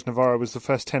Carla Suarez Navarro was the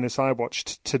first tennis I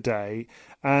watched today,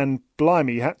 and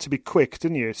blimey, you had to be quick,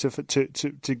 didn't you,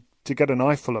 to get an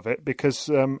eyeful of it, because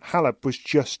Halep was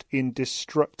just in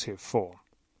destructive form.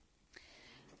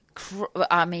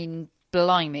 I mean,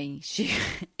 blimey,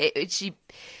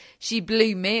 she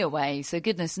blew me away, so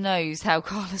goodness knows how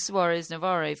Carla Suarez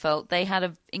Navarro felt. They had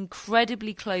an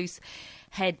incredibly close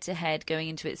head-to-head going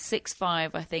into it,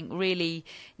 6-5, I think, really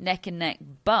neck and neck.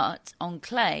 But on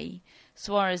clay,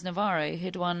 Suarez Navarro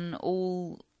had won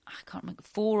all, I can't remember,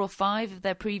 4 or 5 of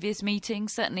their previous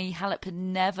meetings. Certainly Halep had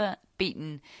never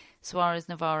beaten Suarez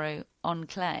Navarro on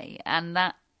clay, and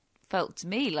that felt to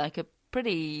me like a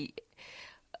pretty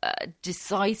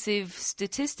decisive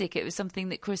statistic. It was something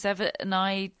that Chris Evert and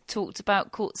I talked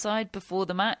about courtside before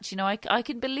the match. You know, I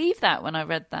could believe that when I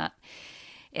read that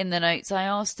in the notes. I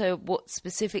asked her what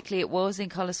specifically it was in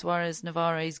Carla Suarez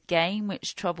Navarro's game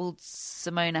which troubled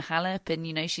Simona Halep, and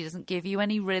you know, she doesn't give you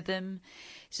any rhythm,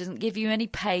 she doesn't give you any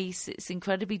pace, it's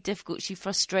incredibly difficult, she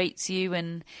frustrates you,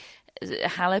 and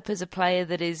Halep is a player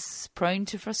that is prone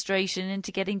to frustration and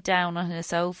to getting down on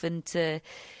herself and to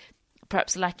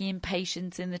perhaps lacking in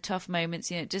patience in the tough moments.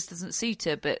 You know, it just doesn't suit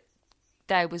her, but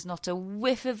there was not a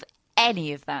whiff of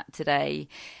any of that today.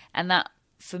 And that,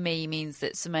 for me, means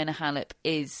that Simona Halep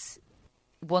is,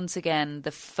 once again,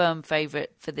 the firm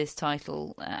favourite for this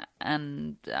title.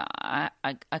 And I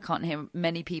can't hear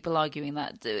many people arguing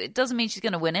that. It doesn't mean she's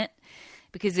going to win it,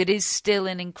 because it is still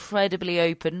an incredibly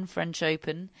open French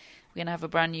Open. We're going to have a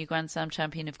brand new Grand Slam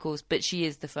champion, of course, but she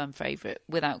is the firm favourite,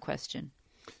 without question.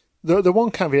 The one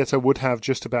caveat I would have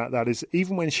just about that is,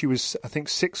 even when she was, I think,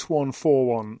 6-1,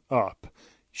 4-1 up,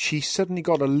 she suddenly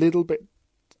got a little bit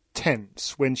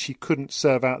tense when she couldn't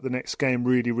serve out the next game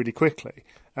really, really quickly.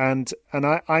 And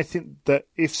I think that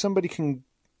if somebody can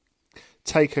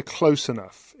take her close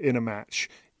enough in a match,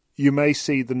 you may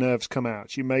see the nerves come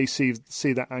out. You may see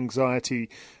that anxiety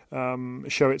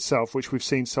show itself, which we've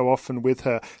seen so often with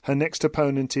her. Her next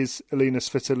opponent is Elina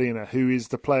Svitolina, who is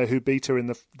the player who beat her in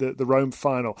the Rome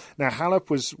final. Now, Halep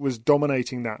was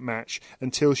dominating that match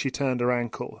until she turned her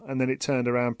ankle, and then it turned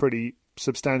around pretty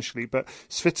substantially. But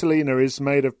Svitolina is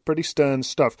made of pretty stern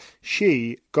stuff.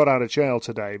 She got out of jail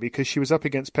today because she was up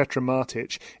against Petra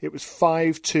Martic. It was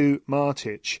 5-2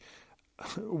 Martic.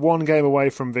 1 game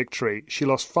away from victory. She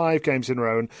lost 5 games in a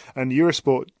row, and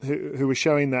Eurosport, who was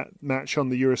showing that match on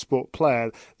the Eurosport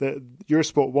player, the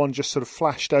Eurosport 1 just sort of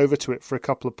flashed over to it for a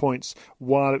couple of points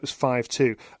while it was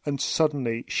 5-2, and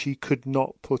suddenly she could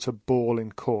not put a ball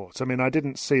in court. I mean, I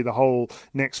didn't see the whole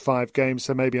next 5 games,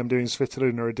 so maybe I'm doing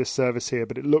Svitolina a disservice here,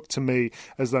 but it looked to me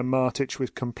as though Martic was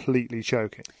completely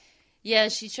choking. Yeah,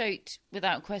 she choked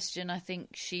without question. I think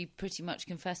she pretty much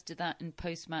confessed to that in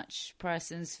post-match press,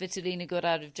 and Svitolina got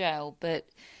out of jail. But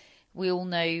we all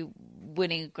know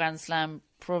winning a Grand Slam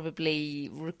probably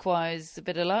requires a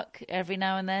bit of luck every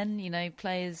now and then. You know,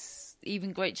 players,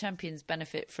 even great champions,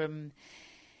 benefit from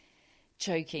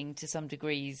choking to some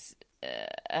degrees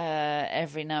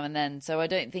every now and then. So I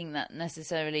don't think that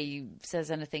necessarily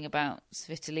says anything about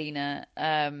Svitolina.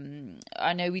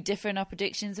 I know we differ in our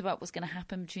predictions about what's going to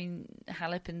happen between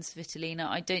Halep and Svitolina.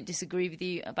 I don't disagree with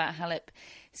you about Halep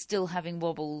still having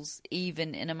wobbles,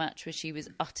 even in a match where she was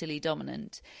utterly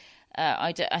dominant.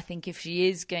 I think if she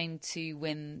is going to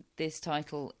win this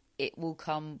title, it will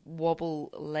come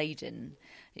wobble-laden.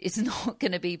 It's not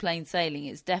going to be plain sailing.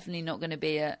 It's definitely not going to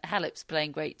be Halep's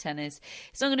playing great tennis.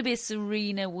 It's not going to be a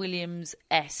Serena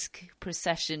Williams-esque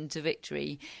procession to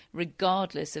victory,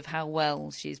 regardless of how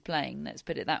well she's playing. Let's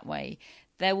put it that way.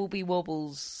 There will be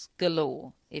wobbles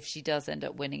galore if she does end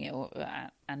up winning it,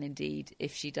 and indeed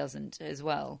if she doesn't as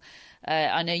well.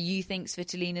 I know you think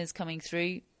Svitolina's coming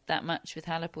through that match with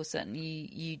Halep, or certainly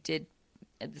you did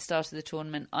at the start of the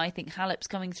tournament. I think Halep's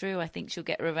coming through. I think she'll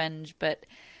get revenge, but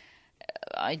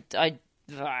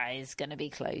it's going to be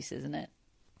close, isn't it?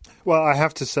 Well, I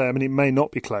have to say, I mean, it may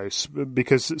not be close,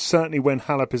 because certainly when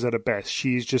Halep is at her best,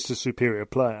 she's just a superior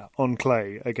player on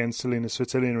clay against Elina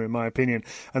Svitolina, in my opinion.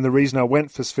 And the reason I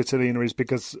went for Svitolina is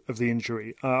because of the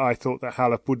injury. I thought that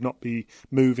Halep would not be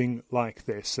moving like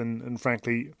this, and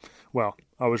frankly, well,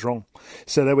 I was wrong.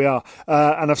 So there we are.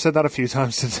 And I've said that a few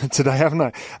times today, haven't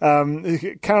I?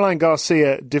 Caroline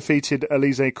Garcia defeated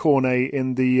Alizé Cornet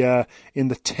in the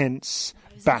tense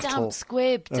battle. Damp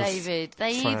squib, David.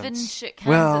 They France. even shook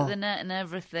hands at the net and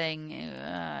everything. It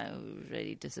was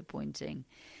really disappointing.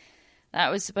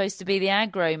 That was supposed to be the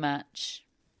aggro match.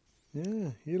 Yeah,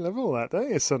 you love all that,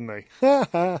 don't you, suddenly?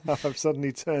 I've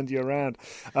suddenly turned you around.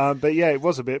 But yeah, it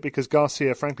was a bit, because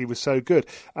Garcia, frankly, was so good.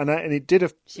 And it did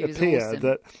appear awesome.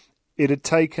 that it had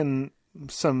taken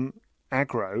some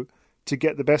aggro to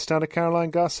get the best out of Caroline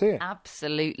Garcia.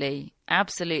 Absolutely,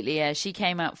 yeah. She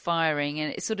came out firing,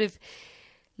 and it sort of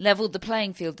levelled the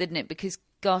playing field, didn't it? Because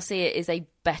Garcia is a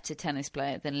better tennis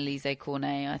player than Alizé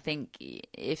Cornet. I think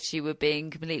if she were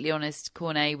being completely honest,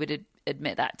 Cornet would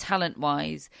admit that.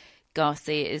 Talent-wise,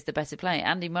 Garcia is the better player.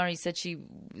 Andy Murray said she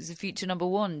was a future number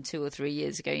one 2 or 3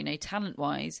 years ago. You know,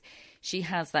 talent-wise, she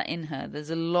has that in her. There's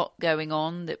a lot going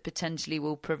on that potentially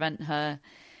will prevent her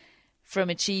from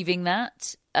achieving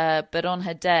that. But on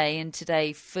her day, and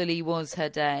today fully was her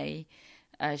day,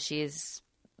 she is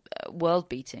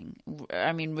world-beating.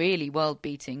 I mean, really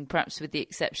world-beating, perhaps with the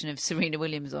exception of Serena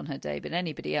Williams on her day. But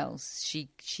anybody else,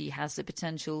 she has the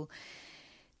potential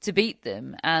to beat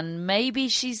them. And maybe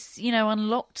she's,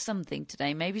 unlocked something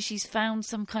today. Maybe she's found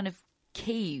some kind of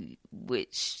key,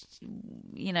 which,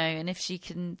 and if she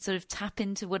can sort of tap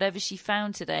into whatever she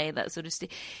found today, that sort of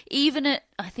even at,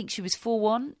 I think she was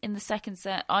 4-1 in the second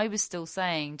set, I was still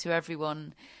saying to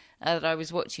everyone that I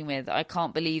was watching with, I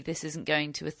can't believe this isn't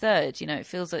going to a third. It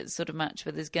feels like the sort of match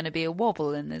where there's going to be a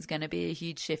wobble and there's going to be a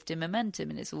huge shift in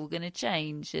momentum and it's all going to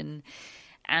change. And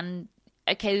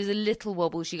okay, there was a little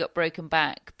wobble. She got broken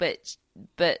back, but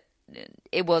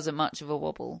it wasn't much of a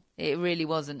wobble. It really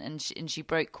wasn't. And she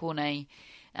broke Cornet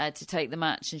to take the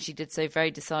match, and she did so very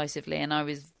decisively. And I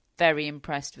was very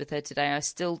impressed with her today. I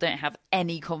still don't have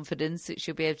any confidence that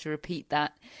she'll be able to repeat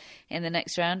that in the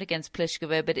next round against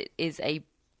Pliskova, but it is a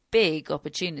big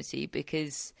opportunity,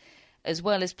 because as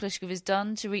well as Pliskova's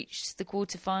done to reach the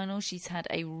quarterfinal, she's had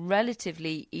a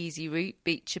relatively easy route,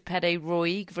 beat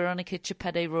Chepede-Roig, Veronika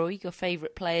Chepede-Roig, your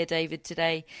favourite player, David,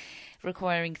 today,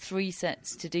 requiring 3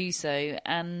 sets to do so.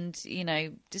 And,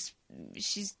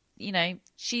 she's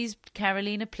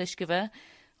Karolina Pliskova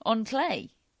on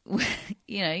clay.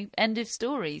 End of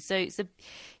story. So it's a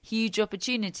huge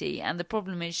opportunity, and the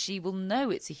problem is she will know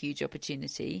it's a huge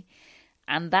opportunity,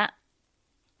 and that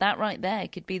right there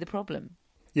could be the problem.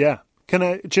 Yeah. Can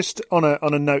I just, on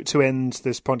a note to end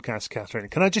this podcast, Catherine,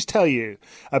 can I just tell you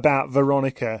about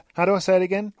Veronika, how do I say it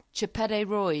again?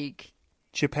 Chepede-Roig.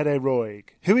 Chepede-Roig,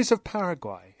 who is of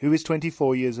Paraguay, who is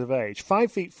 24 years of age,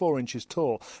 5 feet 4 inches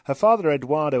tall. Her father,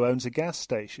 Eduardo, owns a gas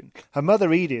station. Her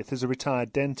mother, Edith, is a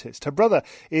retired dentist. Her brother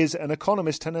is an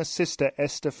economist, and her sister,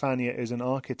 Estefania, is an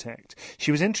architect.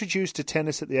 She was introduced to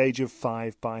tennis at the age of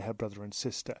 5 by her brother and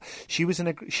sister. She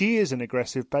is an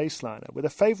aggressive baseliner with a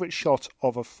favourite shot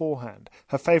of a forehand.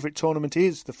 Her favourite tournament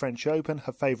is the French Open.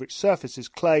 Her favourite surface is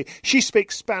clay. She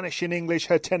speaks Spanish and English.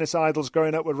 Her tennis idols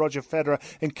growing up with Roger Federer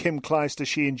and Kim Clijsters.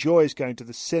 She enjoys going to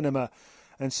the cinema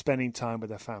and spending time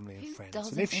with her family and friends.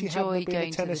 And if she hadn't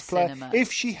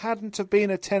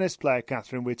been a tennis player,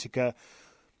 Catherine Whitaker,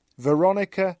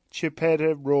 Veronika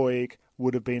Chepede-Roig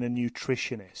would have been a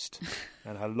nutritionist.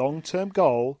 And her long-term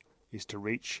goal is to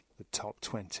reach the top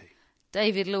 20.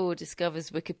 David Law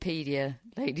discovers Wikipedia,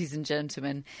 ladies and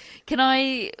gentlemen. Can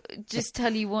I just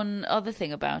tell you one other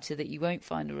thing about her that you won't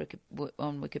find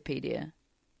on Wikipedia?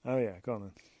 Oh, yeah, go on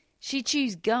then. She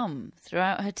chews gum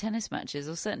throughout her tennis matches,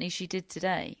 or certainly she did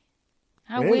today.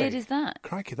 How Really? weird is that?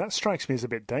 Crikey, that strikes me as a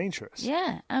bit dangerous.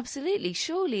 Yeah, absolutely.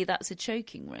 Surely that's a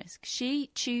choking risk. She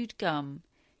chewed gum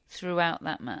throughout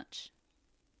that match.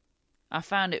 I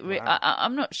found it...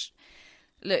 I'm not...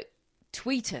 Look,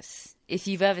 tweet us if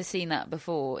you've ever seen that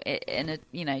before in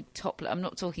a top, I'm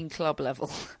not talking club level,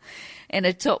 in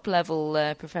a top level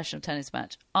professional tennis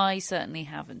match, I certainly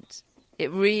haven't.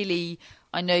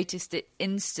 I noticed it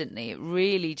instantly. It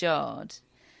really jarred.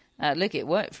 Look, it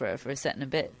worked for her for a set and a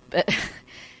bit, but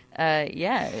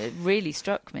it really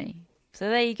struck me. So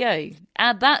there you go.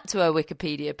 Add that to our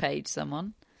Wikipedia page,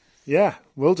 someone. Yeah,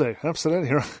 will do.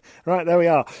 Absolutely. Right, there we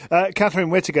are.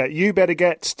 Catherine Whitaker, you better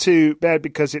get to bed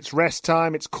because it's rest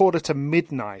time. It's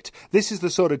midnight. This is the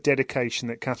sort of dedication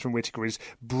that Catherine Whitaker is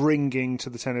bringing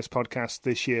to the Tennis Podcast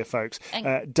this year, folks.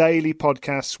 Daily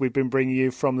podcasts we've been bringing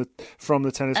you from the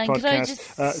Tennis Podcast. Could I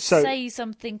just say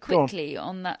something quickly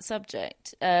on that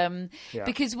subject?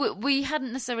 Because we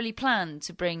hadn't necessarily planned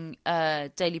to bring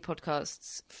daily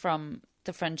podcasts from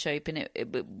the French Open.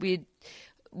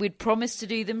 We'd promised to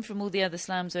do them from all the other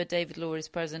slams where David Law is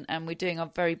present, and we're doing our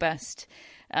very best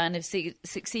and have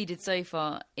succeeded so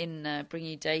far in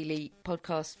bringing you daily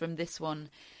podcasts from this one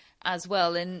as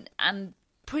well. And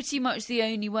pretty much the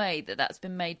only way that that's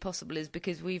been made possible is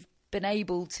because we've been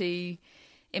able to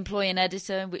employ an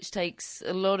editor, which takes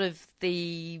a lot of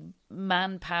the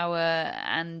manpower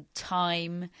and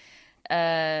time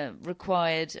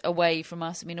required away from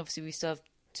us. I mean, obviously we still have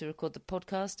to record the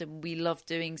podcast and we love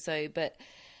doing so, but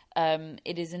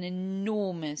it is an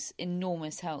enormous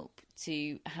help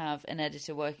to have an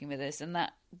editor working with us, and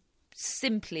that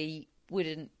simply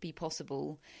wouldn't be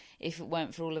possible if it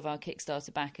weren't for all of our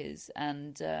Kickstarter backers.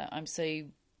 And I'm so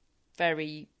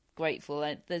very grateful.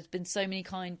 There's been so many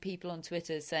kind people on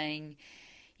Twitter saying,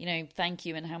 thank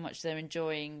you and how much they're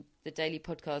enjoying the daily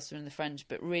podcast from the French,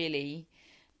 but really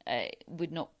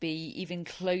would not be even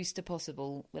close to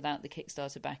possible without the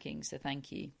Kickstarter backing, so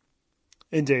thank you.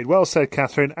 Indeed. Well said,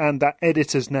 Catherine. And that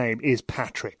editor's name is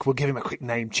Patrick. We'll give him a quick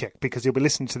name check because he'll be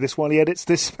listening to this while he edits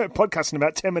this podcast in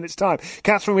about 10 minutes' time.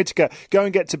 Catherine Whitaker, go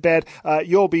and get to bed.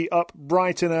 You'll be up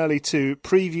bright and early to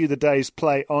preview the day's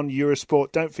play on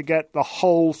Eurosport. Don't forget the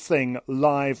whole thing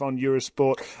live on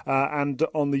Eurosport and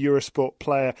on the Eurosport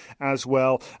player as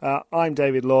well. I'm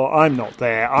David Law. I'm not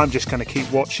there. I'm just going to keep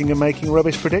watching and making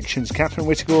rubbish predictions. Catherine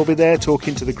Whitaker will be there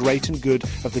talking to the great and good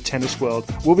of the tennis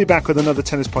world. We'll be back with another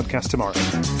tennis podcast tomorrow.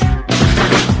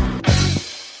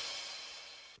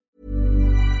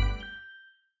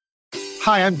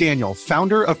 Hi, I'm Daniel,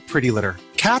 founder of Pretty Litter.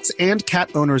 Cats and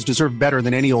cat owners deserve better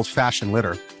than any old-fashioned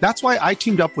litter. That's why I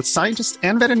teamed up with scientists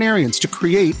and veterinarians to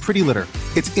create Pretty Litter.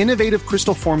 Its innovative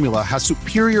crystal formula has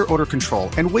superior odor control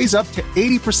and weighs up to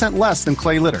 80% less than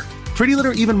clay litter. Pretty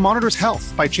Litter even monitors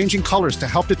health by changing colors to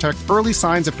help detect early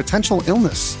signs of potential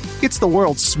illness. It's the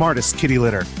world's smartest kitty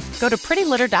litter. Go to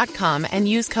prettylitter.com and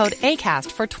use code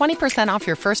ACAST for 20% off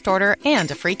your first order and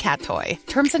a free cat toy.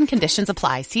 Terms and conditions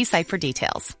apply. See site for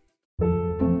details.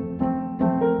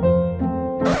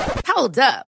 Hold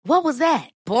up. What was that?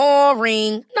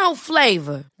 Boring. No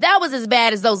flavor. That was as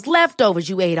bad as those leftovers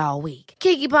you ate all week.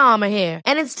 Keke Palmer here.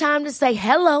 And it's time to say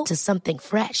hello to something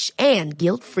fresh and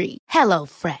guilt-free. Hello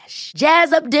Fresh.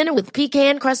 Jazz up dinner with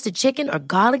pecan-crusted chicken or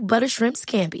garlic butter shrimp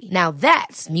scampi. Now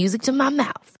that's music to my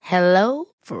mouth. Hello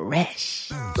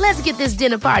Fresh. Let's get this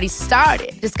dinner party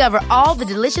started. Discover all the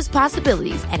delicious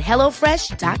possibilities at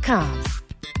HelloFresh.com.